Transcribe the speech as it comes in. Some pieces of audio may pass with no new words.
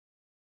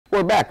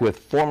we're back with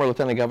former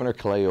Lieutenant Governor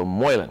Kaleo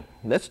Moylan.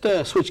 Let's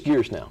switch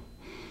gears now.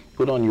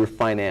 Put on your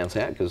finance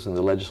hat, because in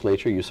the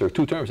legislature you served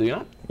 2 terms, did you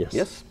not? Yes.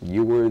 Yes.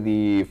 You were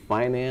the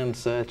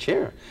finance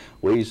chair,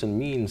 Ways and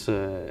Means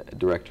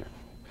director.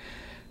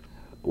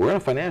 We're in a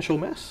financial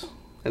mess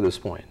at this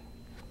point.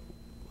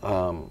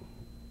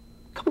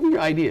 Couple of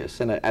your ideas,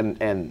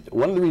 and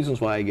one of the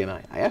reasons why, again,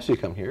 I asked you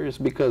to come here is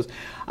because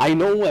I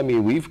know, I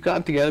mean, we've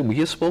got together, we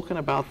have spoken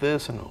about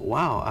this, and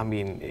wow, I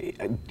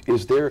mean,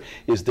 is there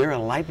a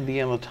light at the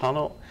end of the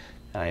tunnel?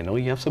 I know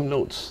you have some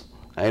notes.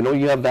 I know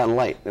you have that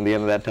light at the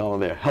end of that tunnel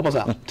there. Help us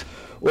out.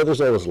 Well, there's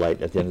always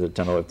light at the end of the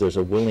tunnel if there's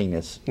a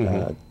willingness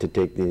to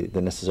take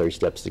the necessary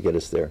steps to get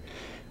us there.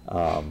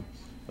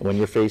 When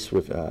you're faced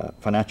with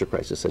financial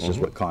crisis, such as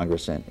what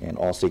Congress and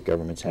all state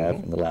governments have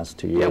in the last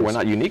 2 years. Yeah, we're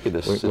not unique in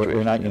this situation.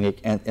 We're not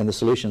unique, and the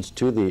solutions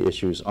to the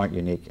issues aren't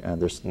unique.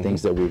 There's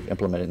things that we've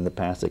implemented in the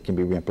past that can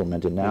be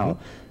re-implemented now.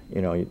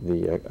 You know,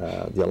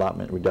 the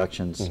allotment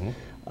reductions.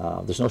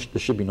 There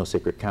should be no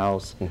sacred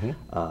cows.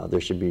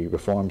 There should be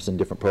reforms in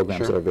different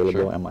programs that are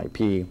available.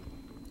 MIP.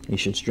 You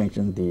should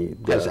strengthen the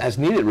as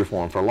needed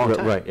reform for a long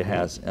time. Right, it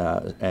has,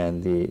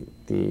 and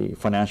the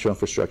financial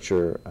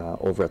infrastructure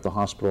over at the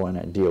hospital and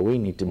at DOE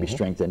need to be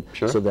strengthened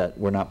so that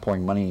we're not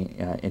pouring money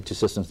into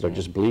systems that are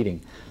just bleeding.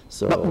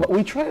 So, but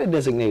we tried a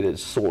designated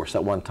source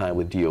at one time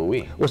with DOE.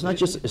 Well,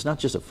 it's not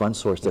just a fund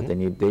source that they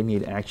need. They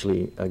need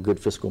actually a good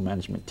fiscal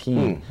management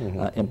team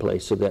in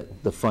place so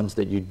that the funds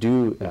that you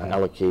do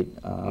allocate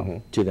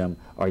to them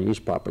are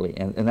used properly.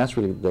 And that's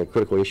really the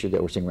critical issue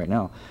that we're seeing right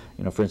now.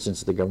 You know, for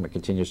instance, the government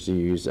continues to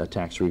use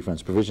tax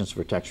refunds, provisions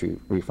for tax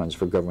refunds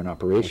for government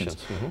operations.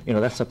 You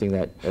know, that's something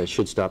that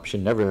should stop,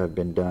 should never have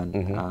been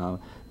done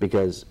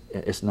because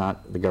it's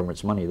not the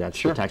government's money, that's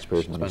the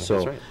taxpayers' money.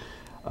 So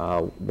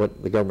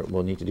what the government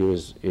will need to do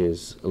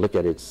is look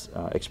at its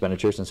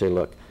expenditures and say,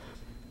 look,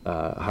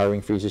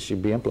 hiring freezes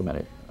should be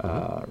implemented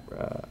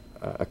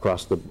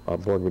across the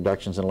board,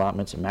 reductions in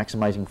allotments, and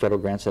maximizing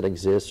federal grants that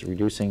exist,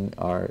 reducing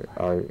our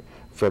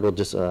federal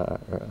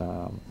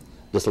disallowed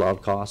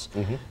costs,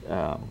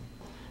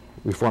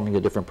 reforming the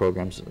different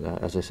programs,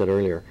 as I said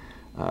earlier,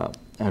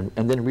 and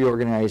then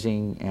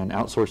reorganizing and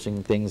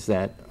outsourcing things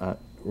that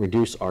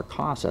reduce our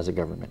costs as a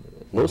government.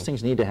 Those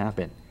things need to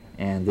happen,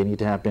 and they need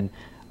to happen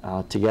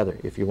together.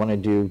 If you want to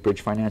do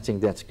bridge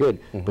financing, that's good,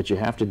 but you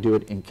have to do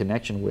it in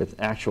connection with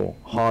actual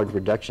hard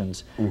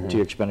reductions to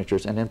your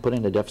expenditures, and then put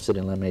in a deficit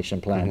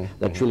elimination plan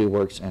that truly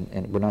works,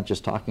 and we're not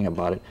just talking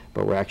about it,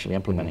 but we're actually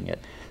implementing it.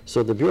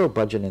 So the Bureau of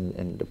Budget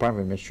and Department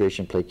of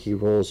Administration play key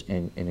roles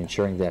in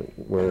ensuring that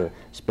we're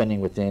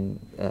spending within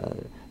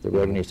the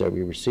revenues that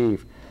we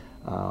receive.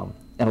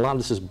 And a lot of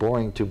this is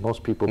boring to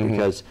most people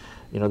because,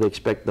 you know, they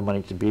expect the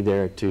money to be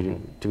there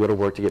to go to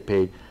work to get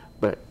paid.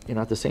 But, you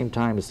know, at the same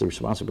time, it's the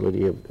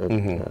responsibility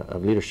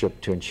of leadership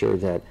to ensure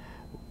that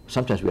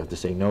sometimes we have to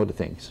say no to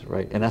things,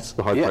 right? And that's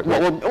the hard part.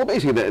 Well,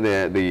 basically,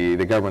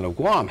 the government of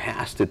Guam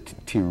has to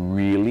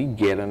really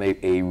get on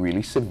a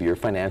really severe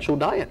financial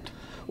diet.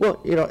 Well,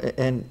 you know,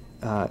 and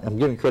I'm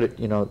giving credit,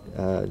 you know,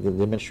 the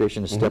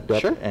administration has stepped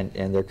up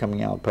and they're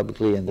coming out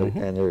publicly and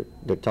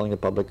they're telling the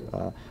public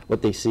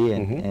what they see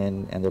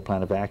and their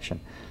plan of action.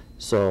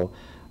 So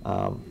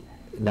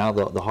now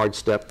the hard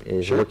step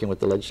is working with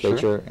the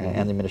legislature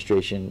and the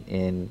administration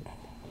in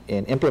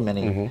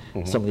implementing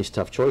some of these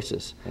tough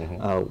choices.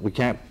 We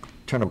can't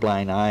turn a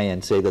blind eye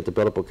and say that the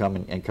buildup will come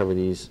and cover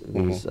these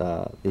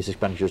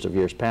expenditures of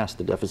years past.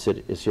 The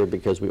deficit is here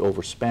because we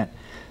overspent,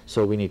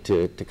 so we need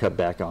to cut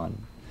back on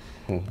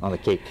the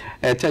cake.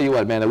 I tell you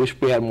what, man, I wish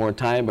we had more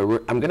time,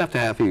 but I'm going to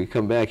have you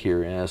come back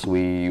here as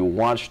we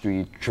watch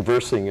the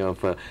traversing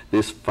of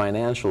this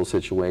financial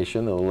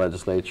situation, the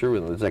legislature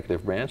and the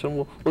executive branch,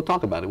 and we'll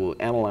talk about it. We'll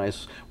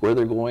analyze where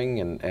they're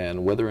going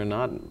and whether or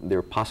not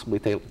they're possibly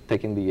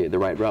taking the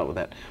right route with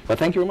that. But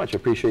thank you very much. I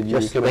appreciate you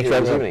coming here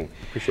this evening.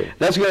 Appreciate it.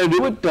 That's going to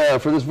do it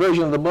for this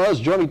version of The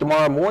Buzz. Join me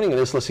tomorrow morning at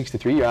Isla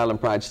 63, your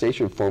Island Pride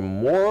station, for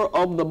more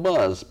of The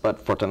Buzz.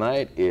 But for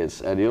tonight,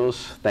 it's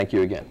adios. Thank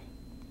you again.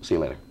 See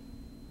you later.